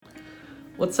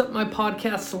What's up, my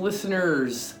podcast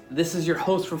listeners? This is your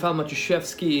host, Rafael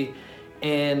Matuszewski,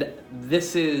 and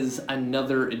this is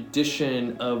another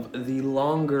edition of the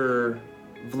longer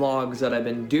vlogs that I've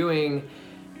been doing.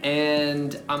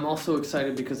 And I'm also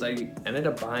excited because I ended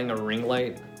up buying a ring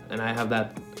light, and I have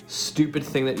that stupid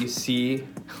thing that you see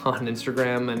on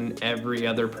Instagram and every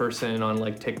other person on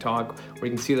like TikTok where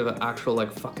you can see the actual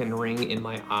like fucking ring in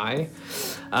my eye.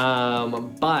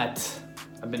 But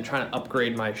I've been trying to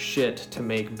upgrade my shit to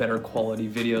make better quality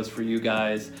videos for you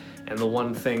guys. And the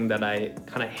one thing that I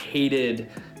kind of hated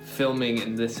filming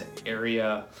in this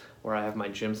area where I have my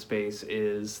gym space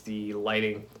is the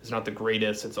lighting is not the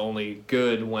greatest. It's only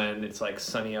good when it's like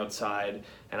sunny outside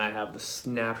and I have the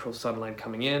natural sunlight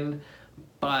coming in.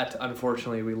 But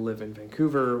unfortunately, we live in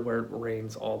Vancouver where it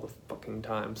rains all the fucking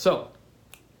time. So,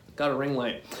 got a ring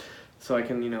light so I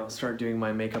can, start doing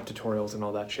my makeup tutorials and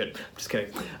all that shit. I'm just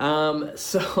kidding.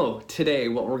 So today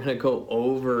what we're gonna go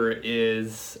over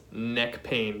is neck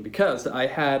pain, because I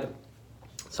had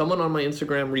someone on my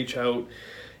Instagram reach out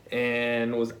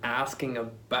and was asking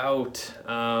about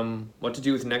what to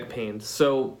do with neck pain.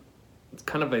 So it's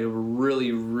kind of a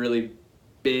really, really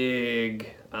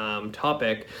big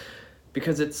topic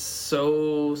because it's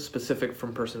so specific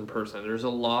from person to person. There's a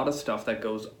lot of stuff that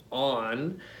goes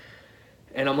on.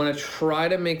 And I'm going to try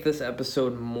to make this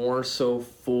episode more so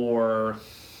for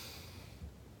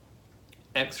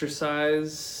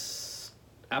exercise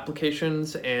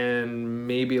applications and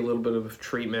maybe a little bit of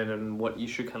treatment and what you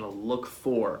should kind of look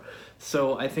for.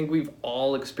 So I think we've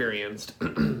all experienced,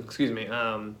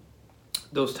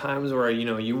 those times where,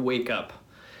 you wake up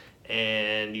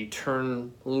and you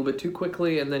turn a little bit too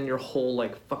quickly and then your whole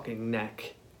like fucking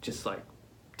neck just like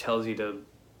tells you to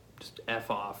just F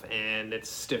off, and it's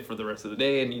stiff for the rest of the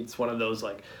day, and it's one of those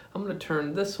like, I'm gonna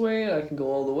turn this way and I can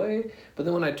go all the way, but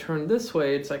then when I turn this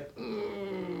way it's like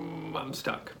I'm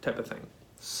stuck type of thing.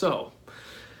 So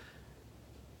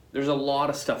there's a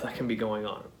lot of stuff that can be going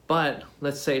on, but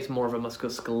let's say it's more of a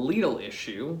musculoskeletal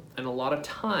issue, and a lot of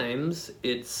times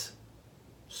it's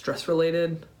stress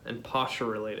related and posture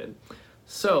related.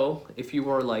 So if you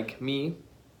are like me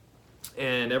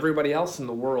and everybody else in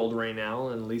the world right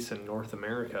now, at least in North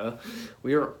America,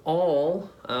 we are all,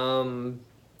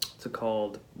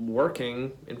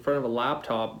 working in front of a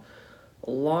laptop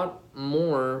a lot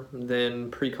more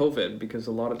than pre-COVID, because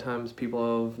a lot of times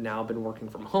people have now been working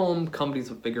from home. Companies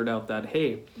have figured out that,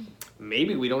 hey,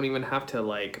 maybe we don't even have to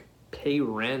like pay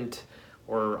rent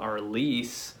or our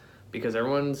lease, because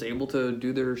everyone's able to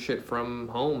do their shit from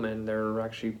home and they're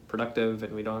actually productive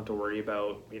and we don't have to worry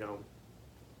about,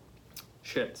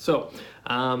 shit. So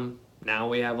now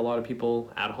we have a lot of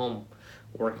people at home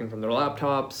working from their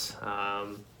laptops.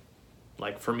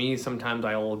 Like for me, sometimes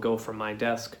I will go from my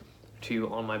desk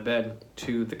to on my bed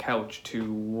to the couch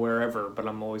to wherever, but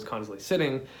I'm always constantly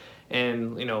sitting.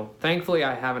 And, thankfully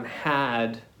I haven't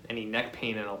had any neck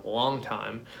pain in a long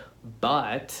time,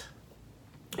 but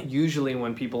usually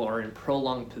when people are in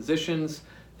prolonged positions,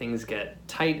 things get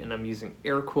tight, and I'm using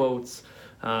air quotes,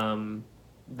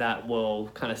 that will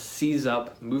kind of seize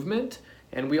up movement.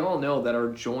 And we all know that our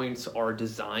joints are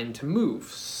designed to move.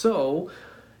 So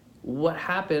what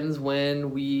happens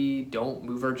when we don't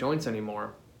move our joints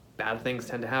anymore? Bad things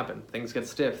tend to happen. Things get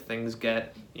stiff, things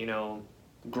get,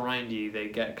 grindy, they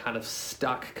get kind of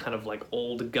stuck, kind of like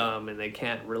old gum, and they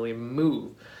can't really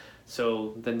move.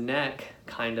 So the neck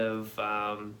kind of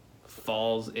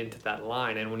falls into that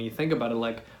line. And when you think about it,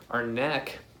 like our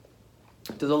neck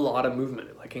does a lot of movement.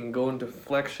 It can go into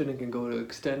flexion, it can go to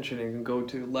extension, it can go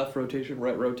to left rotation,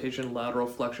 right rotation, lateral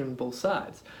flexion, both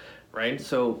sides, right?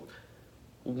 So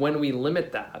when we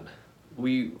limit that,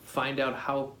 we find out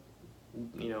how,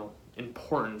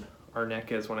 important our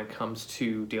neck is when it comes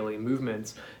to daily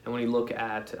movements. And when you look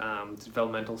at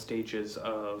developmental stages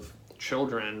of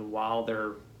children while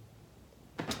they're,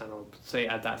 say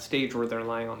at that stage where they're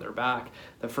lying on their back,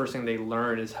 the first thing they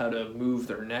learn is how to move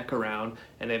their neck around,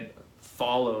 and it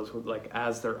follows with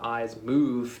as their eyes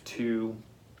move to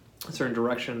a certain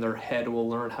direction, their head will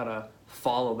learn how to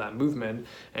follow that movement,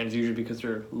 and it's usually because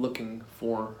they're looking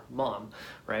for mom,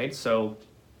 right? So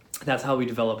that's how we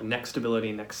develop neck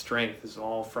stability, neck strength, is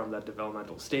all from that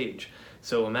developmental stage.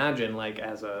 So imagine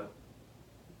as a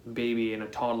baby and a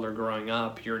toddler growing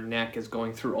up, your neck is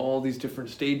going through all these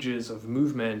different stages of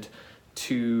movement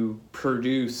to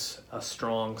produce a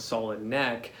strong, solid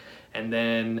neck. And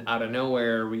then out of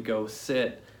nowhere, we go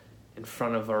sit in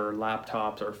front of our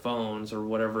laptops or phones or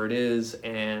whatever it is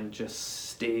and just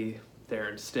stay there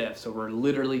and stiff. So we're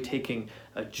literally taking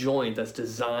a joint that's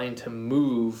designed to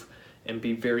move and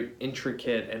be very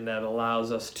intricate, and that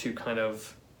allows us to kind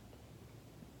of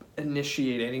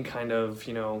initiate any kind of,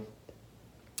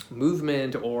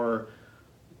 movement or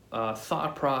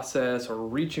thought process or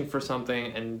reaching for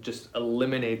something and just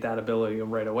eliminate that ability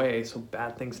right away. So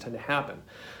bad things tend to happen.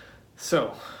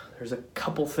 So there's a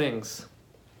couple things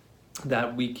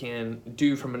that we can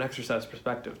do from an exercise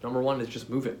perspective. Number one is just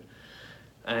move it.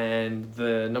 And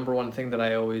the number one thing that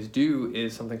I always do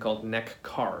is something called neck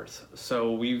cars.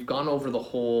 So we've gone over the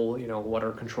whole, what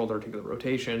are controlled articular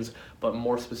rotations, but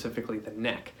more specifically the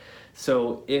neck.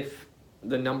 So if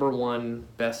the number one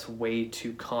best way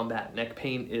to combat neck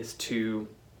pain is to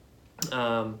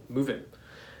move it.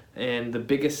 And the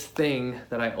biggest thing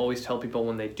that I always tell people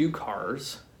when they do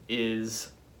cars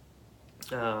is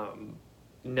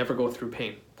never go through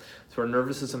pain. So our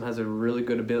nervous system has a really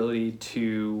good ability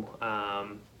to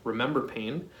remember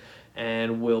pain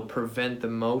and will prevent the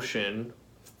motion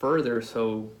further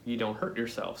so you don't hurt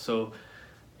yourself. So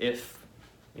if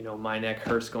my neck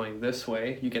hurts going this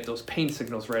way, you get those pain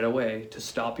signals right away to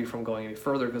stop you from going any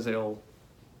further because it'll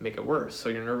make it worse. So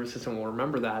your nervous system will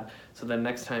remember that. So then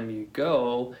next time you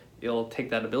go, it'll take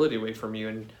that ability away from you.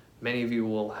 And many of you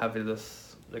will have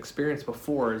this experience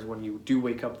before, is when you do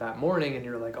wake up that morning and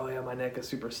you're like, oh yeah, my neck is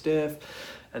super stiff.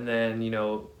 And then,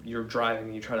 you're driving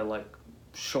and you try to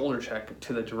shoulder check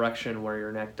to the direction where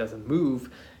your neck doesn't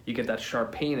move. You get that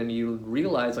sharp pain and you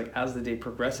realize as the day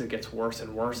progresses, it gets worse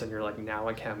and worse, and you're like, now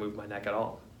I can't move my neck at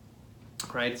all,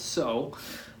 right? So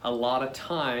a lot of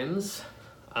times,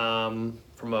 from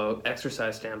an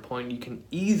exercise standpoint, you can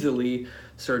easily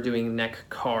start doing neck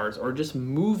cars or just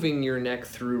moving your neck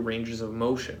through ranges of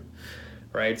motion,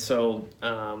 right? So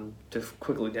to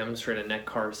quickly demonstrate a neck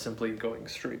car is simply going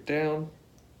straight down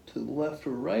to the left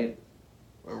or right,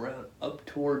 around up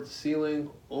towards the ceiling,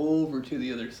 over to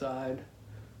the other side,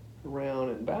 around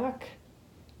and back,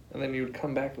 and then you would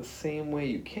come back the same way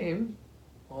you came,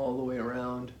 all the way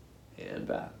around and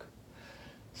back.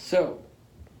 So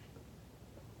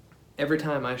every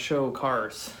time I show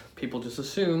cars, people just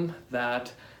assume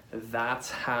that that's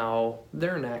how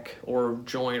their neck or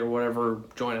joint or whatever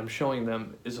joint I'm showing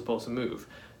them is supposed to move.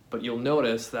 But you'll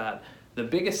notice that the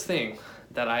biggest thing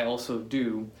that I also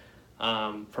do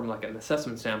from an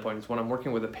assessment standpoint is when I'm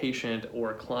working with a patient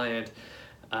or a client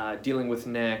dealing with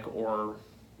neck, or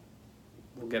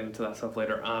we'll get into that stuff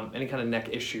later, any kind of neck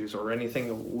issues or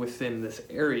anything within this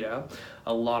area,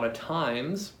 a lot of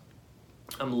times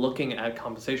I'm looking at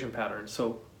compensation patterns.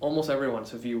 So almost everyone,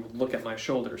 so if you look at my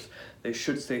shoulders, they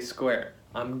should stay square.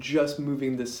 I'm just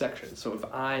moving this section. So if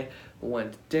I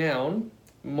went down,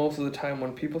 most of the time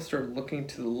when people start looking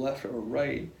to the left or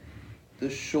right, the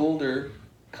shoulder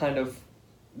kind of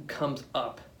comes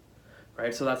up.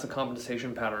 Right, so that's a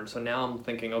compensation pattern. So now I'm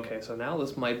thinking, okay, so now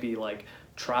this might be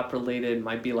trap related,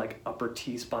 might be upper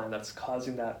T-spine that's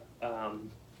causing that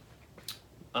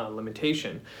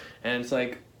limitation. And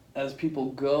it's as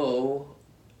people go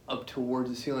up towards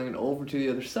the ceiling and over to the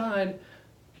other side,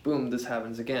 boom, this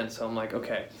happens again. So I'm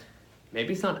okay,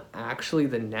 maybe it's not actually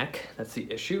the neck that's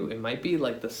the issue. It might be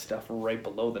the stuff right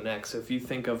below the neck. So if you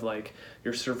think of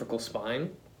your cervical spine,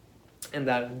 and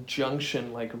that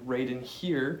junction right in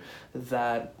here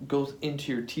that goes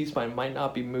into your T-spine might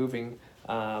not be moving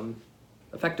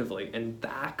effectively, and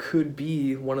that could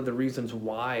be one of the reasons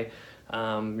why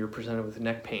you're presented with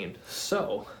neck pain.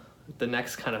 So the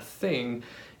next kind of thing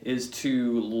is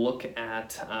to look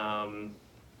at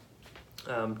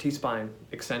T-spine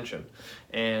extension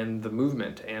and the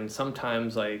movement. And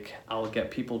sometimes I'll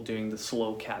get people doing the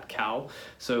slow cat-cow.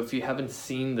 So if you haven't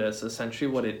seen this,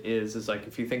 essentially what it is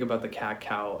if you think about the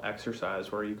cat-cow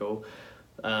exercise where you go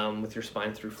with your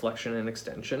spine through flexion and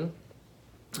extension,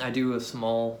 I do a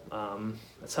small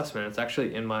assessment. It's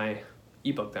actually in my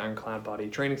ebook, the Ironclad Body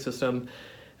Training System,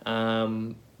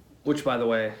 which, by the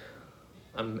way,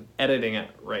 I'm editing it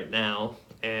right now,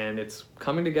 and it's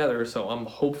coming together, so I'm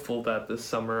hopeful that this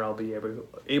summer I'll be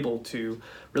able to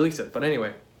release it. But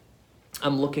anyway,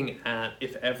 I'm looking at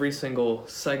if every single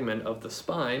segment of the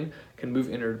spine can move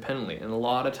interdependently. And a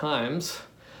lot of times,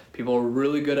 people are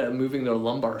really good at moving their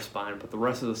lumbar spine, but the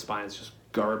rest of the spine is just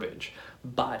garbage.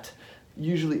 But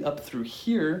usually up through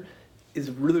here is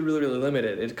really, really, really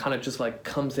limited. It kind of just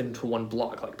comes into one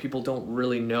block. People don't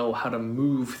really know how to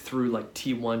move through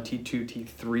T1,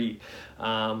 T2,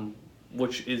 T3,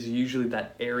 which is usually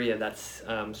that area that's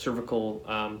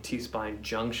cervical T-spine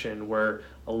junction where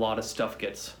a lot of stuff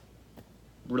gets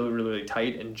really, really, really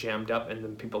tight and jammed up, and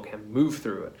then people can't move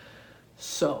through it.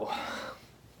 So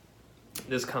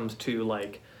this comes to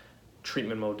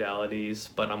treatment modalities,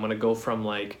 but I'm gonna go from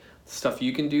stuff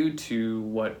you can do to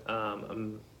what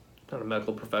not a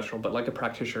medical professional, but a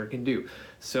practitioner can do.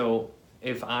 So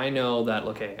if I know that,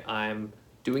 okay, I'm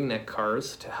doing neck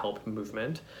cars to help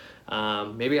movement.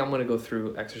 Maybe I'm going to go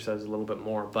through exercises a little bit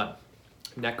more, but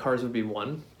neck cars would be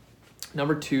one.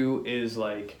 Number two is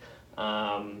like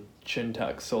chin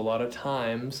tucks. So a lot of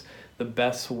times the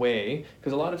best way,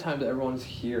 because a lot of times everyone's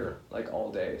here like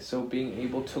all day, so being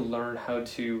able to learn how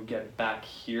to get back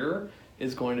here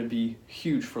is going to be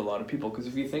huge for a lot of people. Because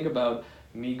if you think about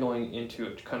me going into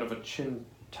a kind of a chin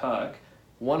tuck,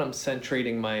 one, I'm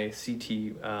centrating my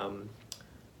CT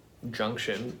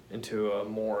junction into a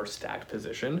more stacked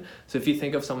position. So if you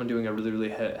think of someone doing a really, really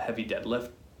heavy deadlift,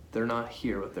 they're not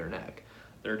here with their neck.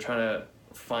 They're trying to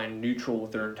find neutral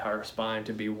with their entire spine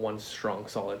to be one strong,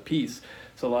 solid piece.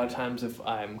 So a lot of times if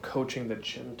I'm coaching the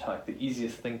chin tuck, the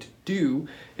easiest thing to do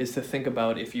is to think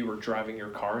about if you were driving your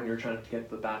car and you're trying to get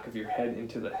the back of your head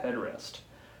into the headrest,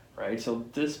 right? So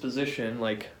this position,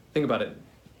 like, think about it.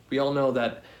 We all know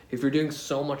that if you're doing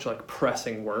so much like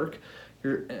pressing work,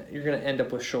 you're going to end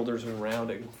up with shoulders and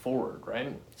rounding forward,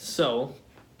 right? So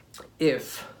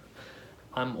if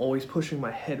I'm always pushing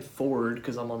my head forward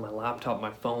because I'm on my laptop,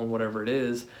 my phone, whatever it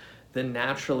is, then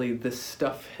naturally this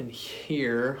stuff in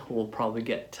here will probably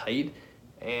get tight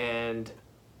and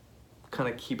kind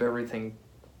of keep everything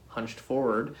hunched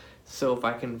forward. So if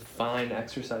I can find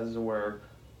exercises where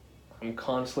I'm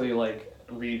constantly like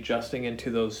readjusting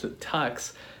into those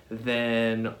tucks,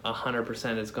 then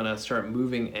 100% it's gonna start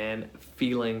moving and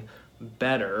feeling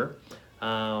better.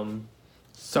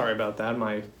 Sorry about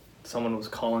that. Someone was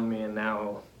calling me and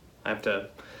now I have to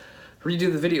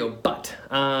redo the video. But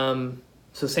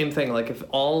so same thing. Like if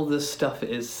all this stuff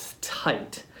is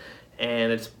tight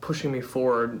and it's pushing me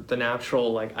forward, the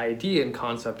natural like idea and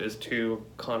concept is to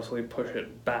constantly push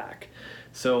it back.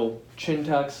 So chin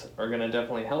tucks are gonna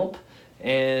definitely help.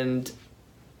 And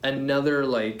another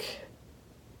like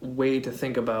way to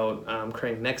think about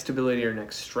creating neck stability or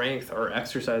neck strength are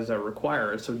exercises that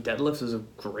require it. So deadlifts is a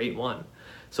great one.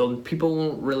 So people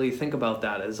won't really think about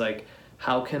that as like,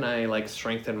 how can I like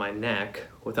strengthen my neck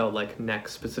without like neck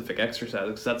specific exercises?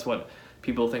 Because that's what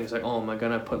people think is like, oh, am I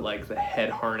gonna put like the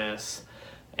head harness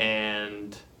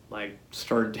and like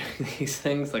start doing these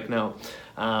things? Like no.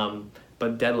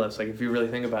 But deadlifts, like if you really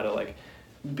think about it, like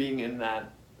being in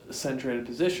that centrated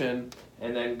position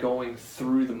and then going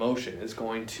through the motion is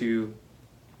going to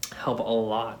help a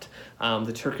lot.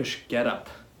 The Turkish get up,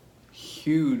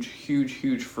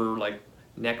 huge for like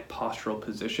neck postural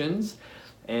positions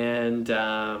and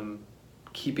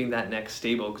keeping that neck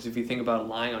stable. Because if you think about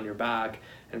lying on your back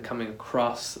and coming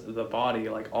across the body,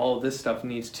 like all of this stuff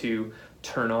needs to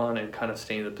turn on and kind of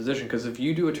stay in the position. Because if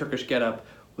you do a Turkish get up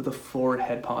with a forward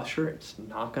head posture, it's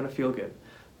not going to feel good.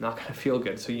 Not going to feel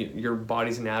good. So your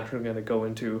body's naturally going to go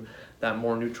into that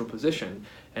more neutral position.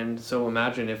 And so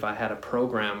imagine if I had a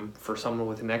program for someone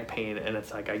with neck pain and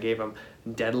it's like I gave them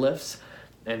deadlifts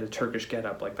and the Turkish get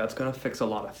up, like that's going to fix a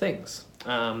lot of things.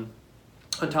 On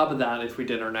top of that, if we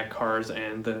did our neck cars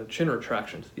and the chin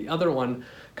retractions, the other one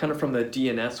kind of from the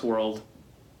DNS world,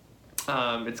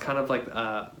 it's kind of like,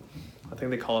 I think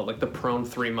they call it like the prone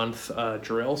 3-month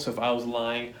drill. So if I was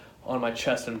lying on my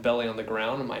chest and belly on the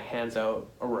ground and my hands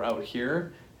were out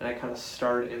here and I kind of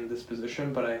start in this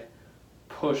position, but I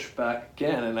push back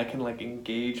again and I can like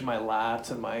engage my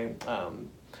lats and my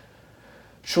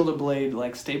shoulder blade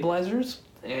like stabilizers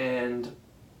and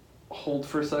hold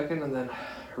for a second and then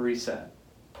reset,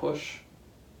 push,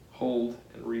 hold,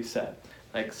 and reset.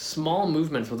 Like small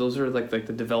movements, but those are like the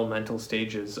developmental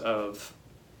stages of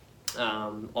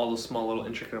all those small little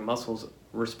intricate muscles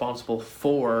responsible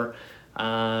for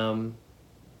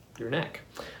your neck.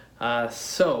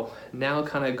 So now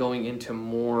kind of going into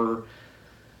more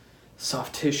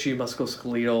soft tissue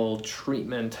musculoskeletal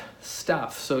treatment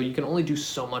stuff. So you can only do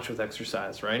so much with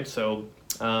exercise, right? So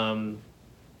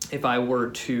if I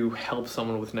were to help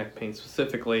someone with neck pain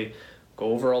specifically, go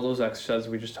over all those exercises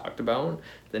we just talked about.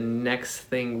 The next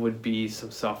thing would be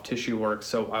some soft tissue work.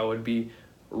 So I would be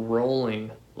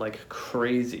rolling like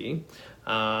crazy,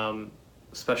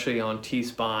 especially on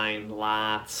T-spine,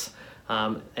 lats,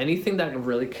 anything that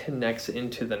really connects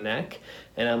into the neck.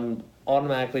 And I'm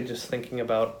automatically just thinking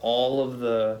about all of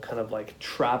the kind of like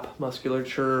trap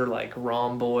musculature, like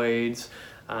rhomboids,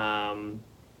 again,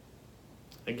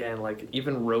 like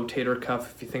even rotator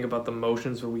cuff. If you think about the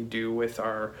motions that we do with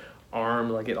our arm,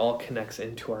 like it all connects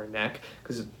into our neck,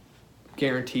 because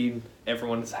guaranteed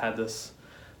everyone's had this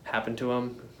happen to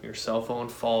them. Your cell phone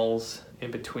falls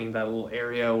in between that little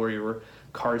area where your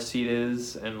car seat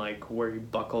is and like where you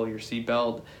buckle your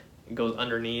seatbelt. It goes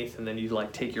underneath, and then you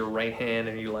like take your right hand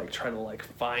and you like try to like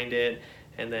find it,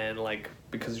 and then like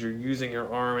because you're using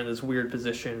your arm in this weird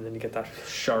position, and then you get that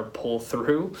sharp pull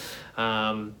through.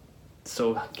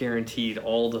 So guaranteed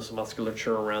all this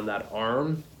musculature around that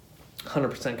arm,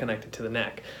 100% connected to the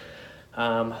neck.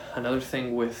 Another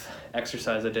thing with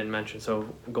exercise I didn't mention,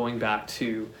 so going back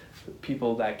to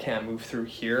people that can't move through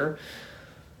here,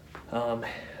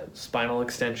 spinal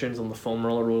extensions on the foam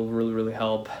roller will really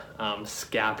help.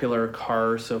 Scapular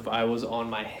cars, so if I was on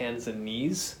my hands and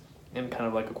knees in kind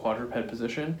of like a quadruped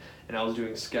position and I was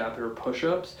doing scapular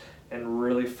push-ups and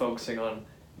really focusing on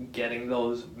getting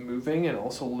those moving and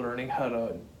also learning how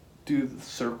to do the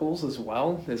circles as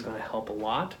well is going to help a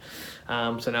lot.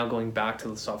 So now going back to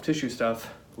the soft tissue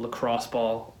stuff, lacrosse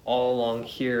ball all along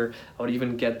here. I would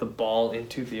even get the ball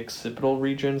into the occipital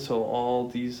region, so all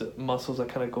these muscles that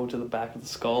kind of go to the back of the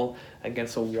skull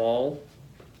against a wall.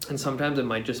 And sometimes it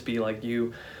might just be like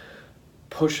you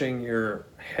pushing your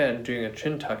head, doing a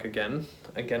chin tuck again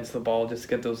against the ball, just to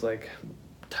get those like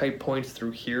tight points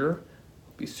through here.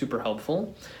 Be super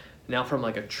helpful. Now from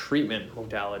like a treatment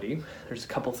modality, there's a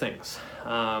couple things.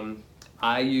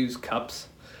 I use cups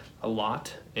a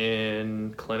lot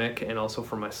in clinic and also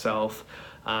for myself.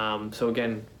 So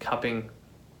again, cupping,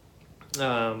 it's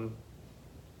gonna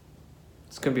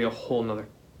be a whole nother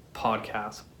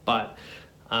podcast, but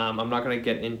I'm not gonna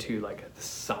get into like the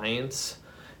science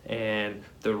and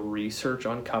the research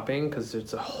on cupping because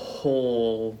it's a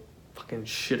whole fucking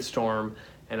shitstorm,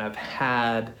 and I've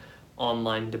had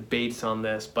online debates on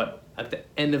this, but at the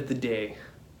end of the day,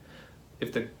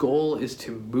 if the goal is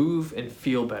to move and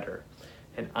feel better,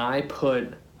 and I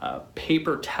put a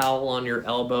paper towel on your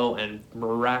elbow and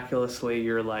miraculously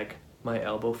you're like, my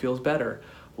elbow feels better,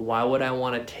 why would I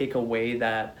want to take away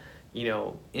that,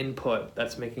 input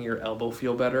that's making your elbow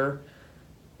feel better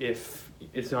if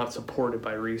it's not supported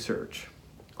by research?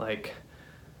 Like,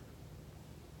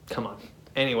 come on.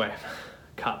 Anyway,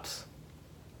 cups.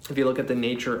 If you look at the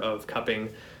nature of cupping,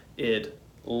 it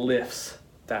lifts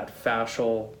that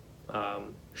fascial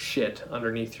shit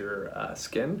underneath your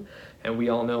skin. And we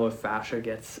all know if fascia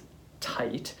gets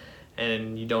tight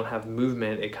and you don't have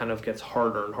movement, it kind of gets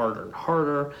harder and harder and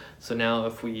harder. So now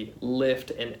if we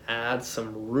lift and add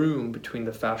some room between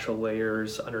the fascial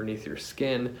layers underneath your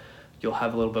skin, you'll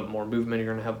have a little bit more movement.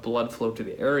 You're gonna have blood flow to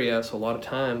the area. So a lot of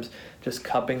times just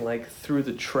cupping like through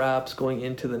the traps, going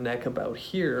into the neck about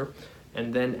here,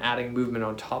 and then adding movement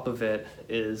on top of it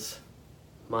is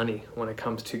money when it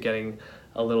comes to getting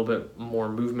a little bit more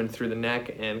movement through the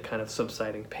neck and kind of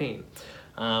subsiding pain.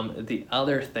 The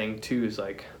other thing too is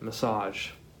like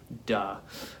massage. Duh.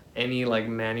 Any like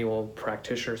manual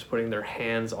practitioners putting their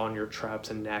hands on your traps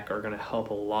and neck are gonna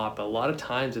help a lot. But a lot of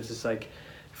times it's just like,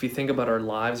 if you think about our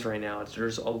lives right now,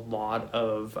 there's a lot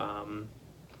of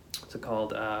what's it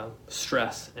called,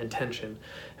 stress and tension,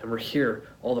 and we're here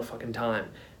all the fucking time.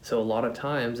 So a lot of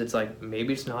times it's like,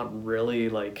 maybe it's not really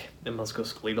like a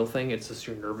musculoskeletal thing, it's just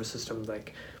your nervous system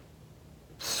like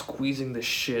squeezing the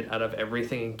shit out of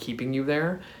everything and keeping you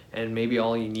there, and maybe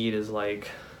all you need is like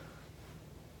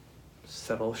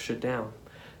settle shit down.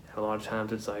 And a lot of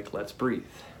times it's like, let's breathe.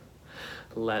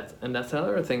 And that's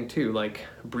another thing too, like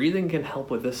breathing can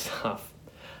help with this stuff.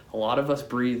 A lot of us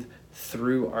breathe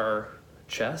through our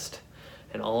chest,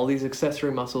 and all these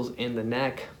accessory muscles in the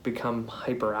neck become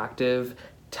hyperactive,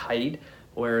 tight,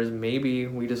 whereas maybe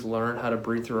we just learn how to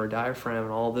breathe through our diaphragm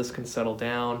and all this can settle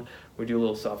down. We do a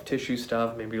little soft tissue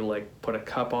stuff, maybe like put a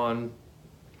cup on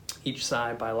each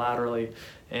side bilaterally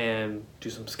and do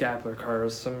some scapular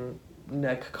cars, some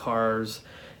neck cars,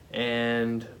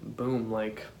 and boom,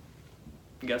 like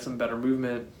you got some better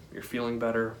movement, you're feeling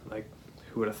better. Like,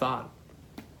 who would have thought?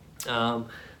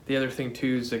 The other thing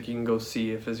too is like you can go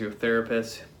see a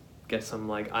physiotherapist, get some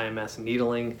like IMS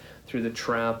needling through the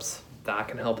traps. That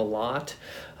can help a lot.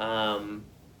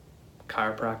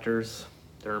 Chiropractors,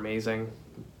 they're amazing.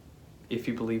 If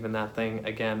you believe in that thing.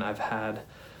 Again, I've had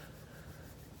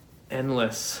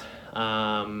endless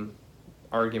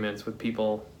arguments with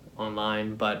people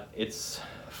online, but it's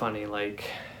funny, like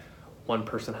one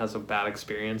person has a bad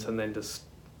experience and then just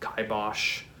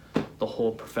kibosh the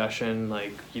whole profession.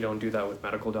 Like, you don't do that with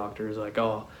medical doctors. Like,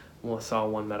 oh, well, I saw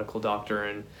one medical doctor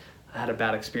and I had a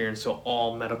bad experience, so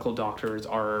all medical doctors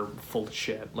are full of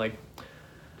shit. Like,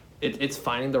 it's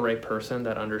finding the right person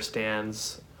that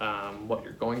understands what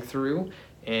you're going through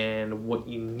and what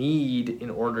you need in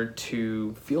order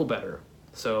to feel better.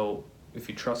 So if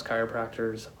you trust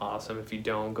chiropractors, awesome. If you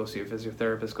don't, go see a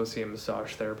physiotherapist, go see a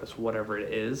massage therapist, whatever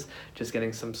it is, just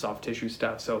getting some soft tissue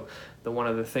stuff. So one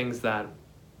of the things that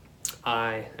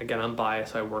I'm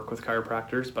biased, I work with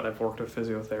chiropractors, but I've worked with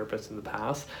physiotherapists in the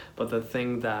past. But the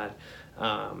thing that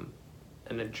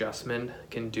an adjustment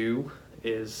can do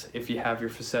is if you have your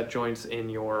facet joints in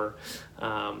your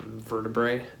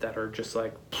vertebrae that are just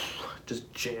like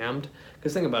just jammed.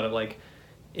 Because think about it, like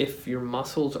if your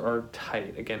muscles are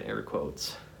tight, again air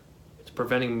quotes, it's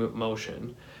preventing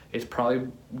motion. It's probably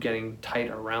getting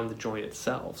tight around the joint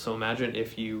itself. So imagine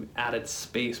if you added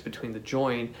space between the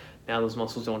joint, now those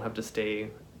muscles don't have to stay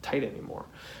tight anymore,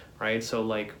 right? So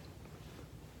like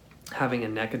having a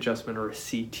neck adjustment or a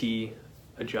CT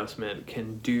adjustment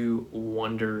can do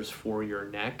wonders for your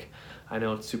neck. I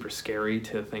know it's super scary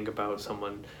to think about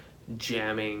someone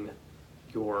jamming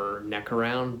your neck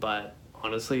around, but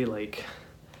honestly, like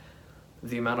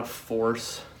the amount of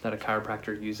force that a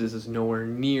chiropractor uses is nowhere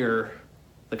near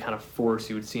the kind of force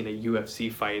you would see in a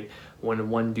UFC fight when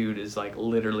one dude is like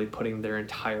literally putting their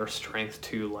entire strength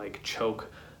to like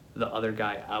choke the other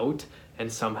guy out,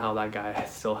 and somehow that guy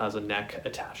still has a neck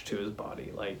attached to his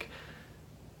body. Like,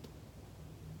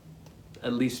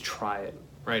 at least try it,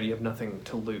 right? You have nothing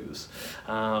to lose.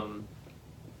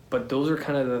 But those are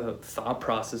kind of the thought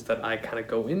process that I kind of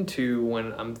go into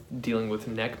when I'm dealing with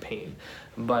neck pain.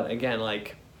 But again,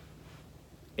 like,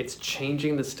 it's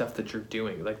changing the stuff that you're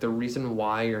doing. Like the reason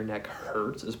why your neck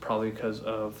hurts is probably because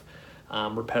of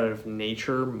repetitive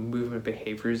nature, movement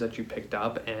behaviors that you picked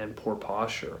up, and poor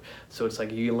posture. So it's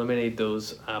like you eliminate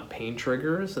those pain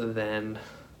triggers, then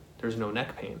there's no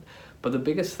neck pain. But the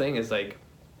biggest thing is like,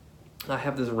 I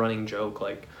have this running joke,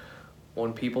 like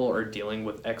when people are dealing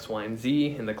with X, Y, and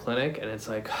Z in the clinic, and it's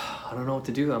like, I don't know what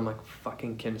to do. I'm like,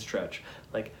 fucking Kinstretch.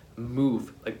 Like,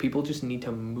 move. Like, people just need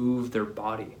to move their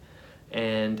body.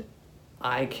 And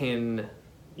I can,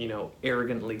 you know,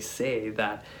 arrogantly say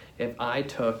that if I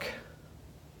took,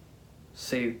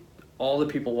 say, all the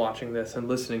people watching this and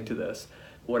listening to this,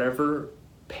 whatever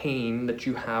pain that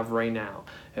you have right now,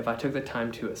 if I took the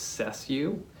time to assess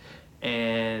you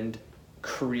and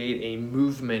create a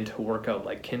movement workout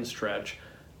like Kinstretch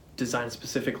designed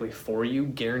specifically for you,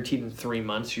 guaranteed in 3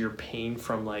 months, your pain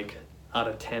from like out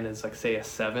of 10 is like say a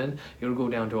 7, it'll go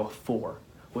down to a 4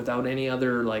 without any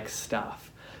other like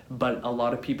stuff. But a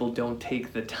lot of people don't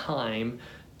take the time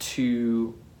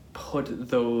to put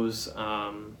those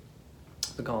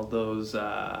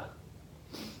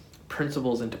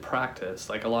principles into practice.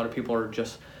 Like a lot of people are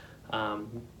just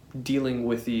dealing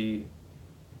with the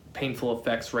painful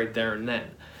effects right there and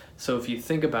then. So if you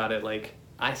think about it, like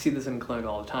I see this in clinic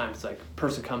all the time. It's like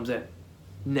person comes in,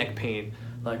 neck pain,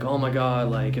 like, oh my God,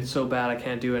 like it's so bad I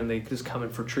can't do it, and they just come in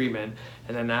for treatment,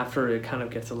 and then after it kind of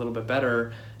gets a little bit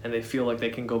better and they feel like they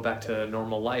can go back to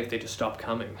normal life, they just stop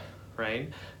coming,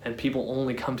 right? And people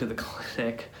only come to the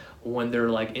clinic when they're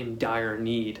like in dire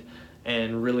need.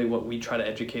 And really what we try to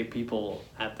educate people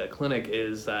at the clinic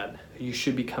is that you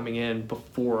should be coming in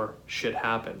before shit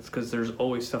happens, because there's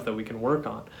always stuff that we can work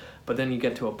on. But then you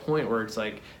get to a point where it's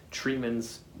like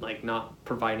treatment's like not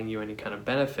providing you any kind of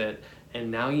benefit,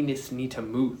 and now you just need to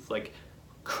move, like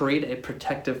create a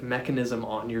protective mechanism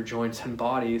on your joints and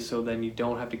body so then you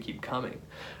don't have to keep coming,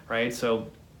 right?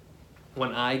 So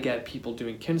when I get people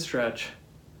doing Kinstretch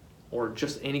or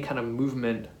just any kind of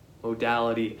movement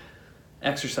modality,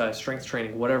 exercise, strength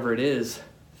training, whatever it is,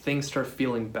 things start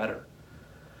feeling better.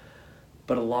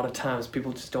 But a lot of times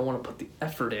people just don't want to put the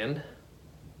effort in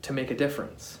to make a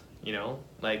difference, you know?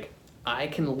 Like I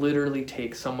can literally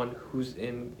take someone who's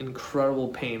in incredible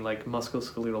pain, like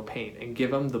musculoskeletal pain, and give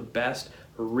them the best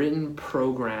written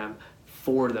program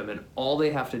for them, and all they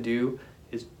have to do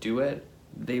is do it.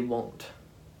 They won't,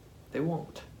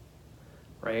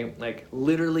 right? Like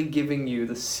literally giving you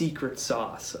the secret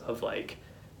sauce of like,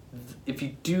 if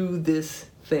you do this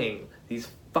thing, these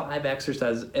 5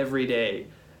 exercises every day,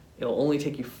 it'll only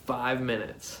take you 5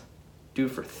 minutes. Do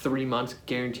it for 3 months,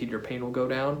 guaranteed your pain will go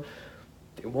down.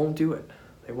 They won't do it.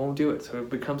 They won't do it. So it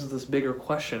becomes this bigger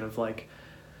question of like,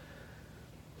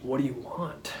 what do you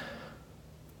want?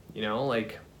 You know,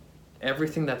 like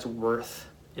everything that's worth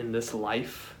in this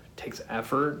life takes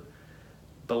effort,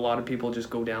 but a lot of people just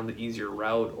go down the easier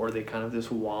route, or they kind of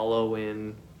just wallow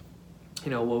in, you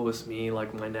know, woe is me,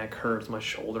 like my neck hurts, my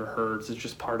shoulder hurts, it's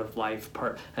just part of life,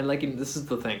 and like, this is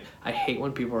the thing, I hate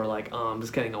when people are like, oh, I'm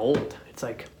just getting old. It's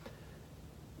like,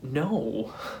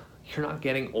 no, you're not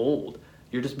getting old.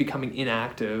 You're just becoming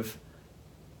inactive,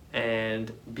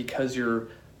 and because you're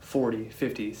 40,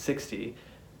 50, 60,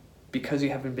 because you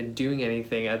haven't been doing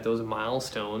anything at those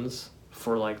milestones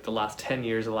for like the last 10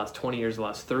 years, the last 20 years, the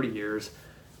last 30 years,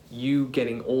 you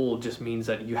getting old just means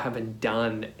that you haven't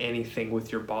done anything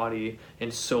with your body in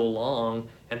so long,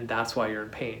 and that's why you're in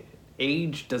pain.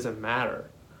 Age doesn't matter,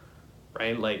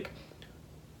 right? Like,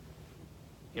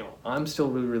 you know, I'm still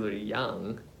really, really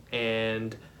young,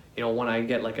 and you know, when I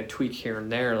get like a tweak here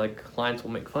and there, like clients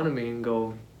will make fun of me and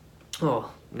go,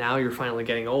 oh, now you're finally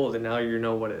getting old and now you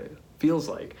know what it feels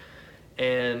like.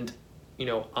 And, you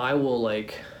know, I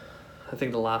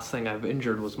think the last thing I've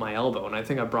injured was my elbow, and I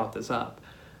think I brought this up.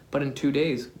 But in 2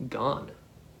 days, gone.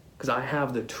 Because I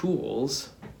have the tools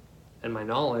and my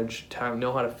knowledge to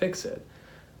know how to fix it.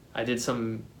 I did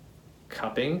some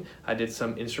cupping, I did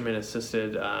some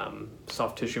instrument-assisted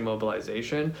soft tissue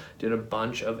mobilization, did a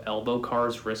bunch of elbow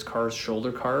cars, wrist cars,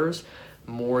 shoulder cars,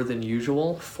 more than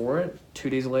usual for it. 2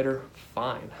 days later,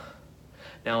 fine.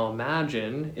 Now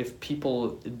imagine if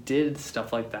people did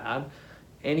stuff like that,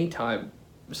 anytime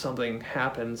something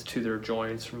happens to their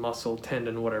joints, muscle,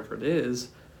 tendon, whatever it is,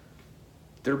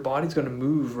 their body's going to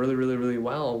move really, really, really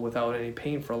well without any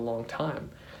pain for a long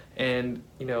time. And,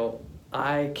 you know,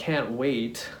 I can't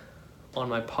wait on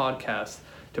my podcast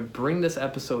to bring this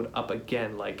episode up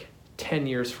again, like 10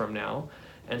 years from now,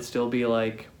 and still be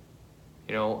like,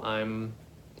 you know, I'm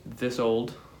this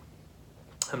old.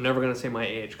 I'm never going to say my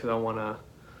age because I want to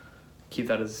keep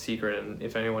that as a secret, and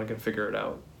if anyone can figure it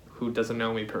out who doesn't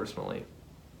know me personally,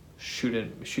 shoot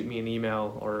me an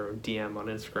email or DM on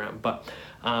Instagram. But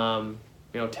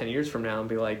you know, 10 years from now, and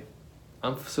be like,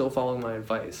 I'm still following my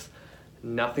advice.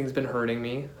 Nothing's been hurting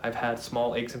me. I've had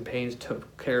small aches and pains,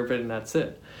 took care of it, and that's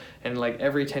it. And like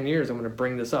every 10 years, I'm going to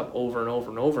bring this up over and over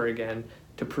and over again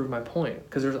to prove my point.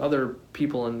 Because there's other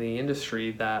people in the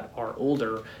industry that are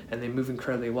older and they move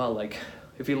incredibly well. Like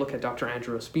if you look at Dr.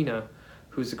 Andrew Ospina,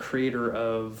 who's the creator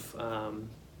of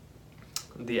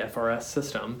the FRS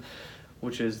system,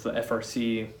 which is the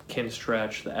FRC,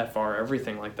 Kinstretch, the FR,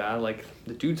 everything like that. Like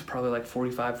the dude's probably like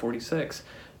 45, 46,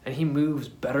 and he moves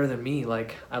better than me.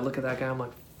 Like I look at that guy, I'm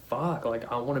like, fuck,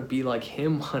 like I want to be like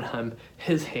him when I'm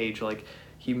his age. Like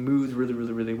he moves really,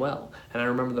 really, really well. And I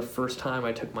remember the first time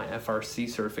I took my FRC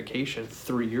certification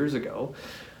 3 years ago,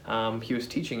 he was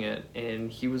teaching it,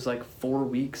 and he was like 4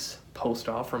 weeks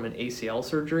post-op from an ACL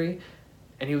surgery,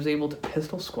 and he was able to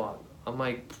pistol squat. I'm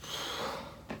like,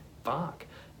 fuck.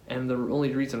 And the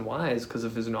only reason why is because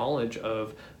of his knowledge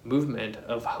of movement,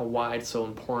 of why it's so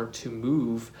important to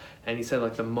move. And he said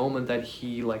like the moment that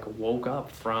he like woke up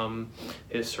from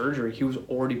his surgery, he was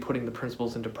already putting the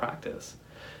principles into practice.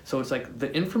 So it's like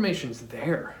the information's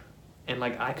there. And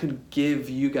like I could give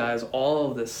you guys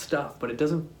all of this stuff, but it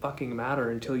doesn't fucking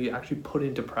matter until you actually put it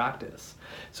into practice.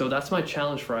 So that's my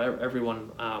challenge for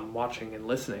everyone watching and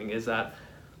listening, is that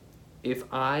if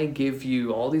I give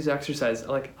you all these exercises,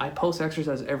 like I post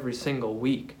exercise every single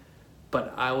week,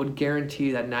 but I would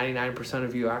guarantee that 99%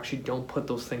 of you actually don't put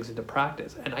those things into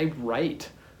practice. And I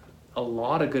write a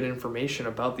lot of good information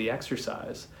about the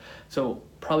exercise. So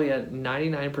probably at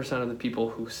 99% of the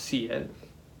people who see it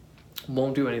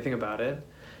won't do anything about it.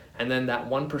 And then that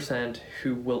 1%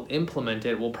 who will implement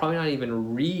it will probably not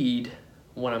even read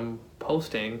what I'm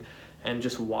posting and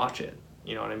just watch it.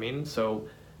 You know what I mean? So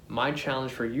my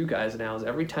challenge for you guys now is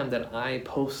every time that I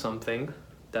post something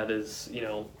that is, you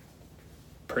know,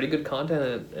 pretty good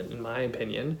content in my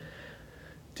opinion,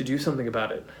 to do something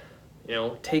about it. You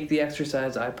know, take the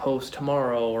exercise I post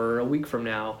tomorrow or a week from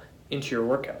now into your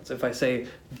workouts. If I say,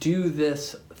 do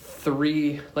this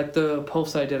 3, like the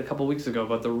post I did a couple weeks ago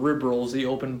about the rib rolls, the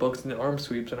open books, and the arm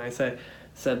sweeps, and I said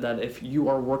that if you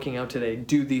are working out today,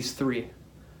 do these 3.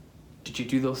 Did you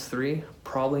do those 3?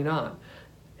 Probably not.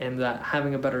 And that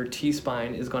having a better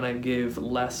T-spine is going to give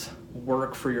less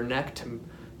work for your neck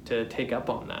to take up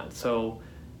on that. So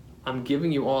I'm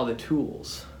giving you all the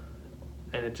tools,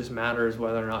 and it just matters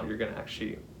whether or not you're going to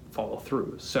actually follow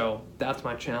through. So that's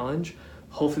my challenge.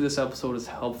 Hopefully this episode is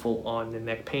helpful on the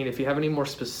neck pain. If you have any more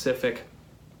specific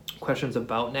questions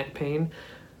about neck pain,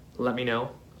 let me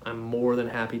know. I'm more than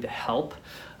happy to help.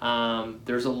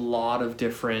 There's a lot of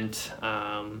different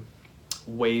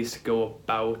ways to go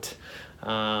about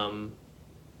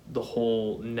the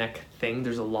whole neck thing.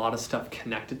 There's a lot of stuff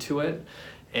connected to it,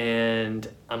 and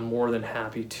I'm more than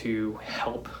happy to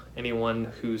help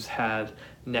anyone who's had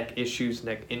neck issues,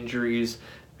 neck injuries.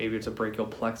 Maybe it's a brachial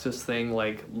plexus thing.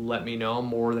 Like, let me know. I'm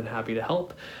more than happy to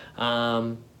help.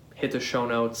 Hit the show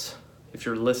notes. If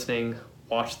you're listening,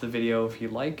 watch the video if you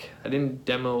like. I didn't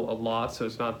demo a lot, so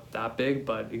it's not that big,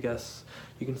 but I guess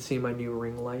you can see my new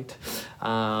ring light.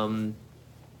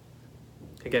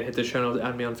 Again, hit the show notes,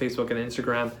 add me on Facebook and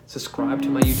Instagram, subscribe to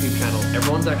my YouTube channel.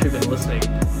 Everyone's actually been listening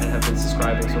and have been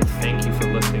subscribing, so thank you for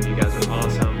listening. You guys are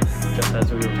awesome. Just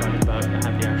as we were talking about,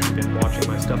 have you actually been watching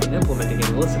my stuff and implementing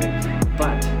and listening?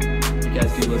 But you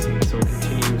guys do listen, so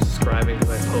continue subscribing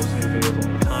because I post new videos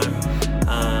all the time.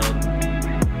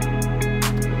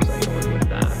 Where was I going with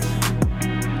that?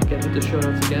 Again, hit the show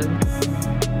notes again.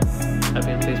 Add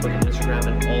me on Facebook and Instagram,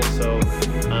 and also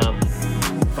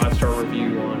 5-star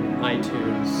review on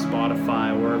iTunes, Spotify,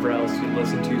 Spotify, wherever else you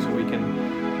listen to, so we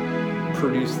can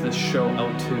produce this show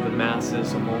out to the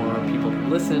masses so more people can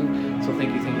listen. So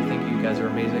thank you. You guys are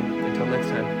amazing. Until next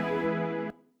time.